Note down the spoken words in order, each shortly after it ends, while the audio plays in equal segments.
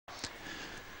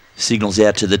Signals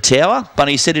out to the tower.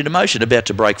 Bunny set into motion, about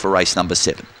to break for race number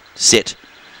 7. Set.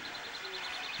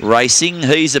 Racing,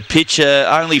 he's a pitcher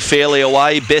only fairly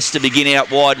away. Best to begin out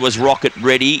wide was Rocket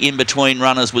Ready. In between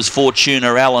runners was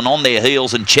Fortuna Allen. On their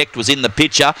heels and checked was in the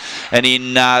pitcher. And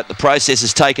in the process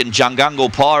has taken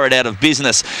Jungungle Pirate out of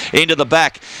business into the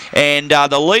back. And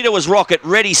the leader was Rocket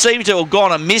Ready. Seems to have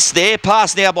gone amiss there.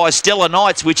 Passed now by Stellar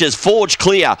Knights, which is forged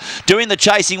clear. Doing the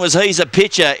chasing was He's a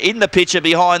Pitcher. In the pitcher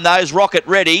behind those, Rocket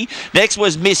Ready. Next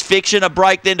was Miss Fiction. A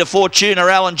break then to Fortuna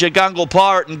Allen, Jungungle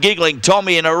Pirate and Giggling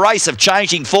Tommy in a race of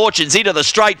changing fortunes into the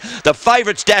straight. The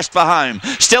favourites dashed for home.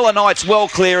 Stellar Knights well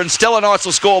clear, and Stellar Knights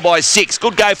will score by 6.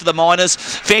 Good go for the Miners.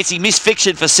 Fancy Miss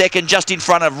Fiction for second, just in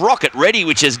front of Rocket Ready,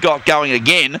 which has got going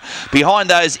again. Behind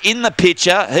those, in the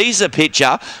pitcher, He's a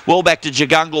Pitcher. Well back to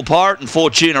Jungungle Pirate and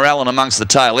Fortuna Allen amongst the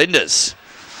tail enders.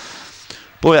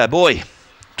 Boy, oh boy.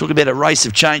 Talk about a race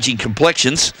of changing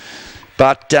complexions.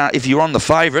 But if you're on the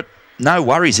favourite, no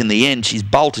worries in the end. She's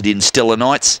bolted in Stellar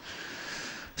Knights.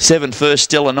 7 first,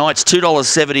 Stellar Knights,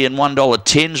 $2.70 and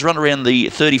 $1.10. Run around the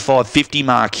 35.50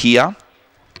 mark here.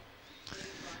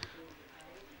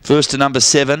 First to number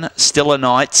 7, Stellar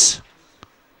Knights.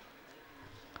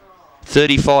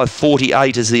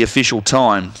 35.48 is the official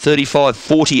time.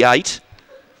 35.48.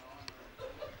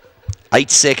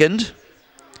 8 second.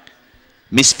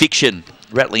 Miss Fiction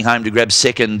rattling home to grab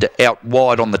second out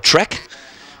wide on the track.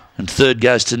 And third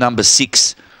goes to number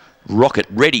 6, Rocket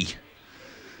Ready.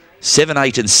 7,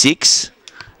 8 and 6.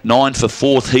 9 for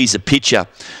fourth, He's a Pitcher.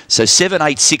 So 7,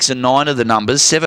 8, 6 and 9 are the numbers. 7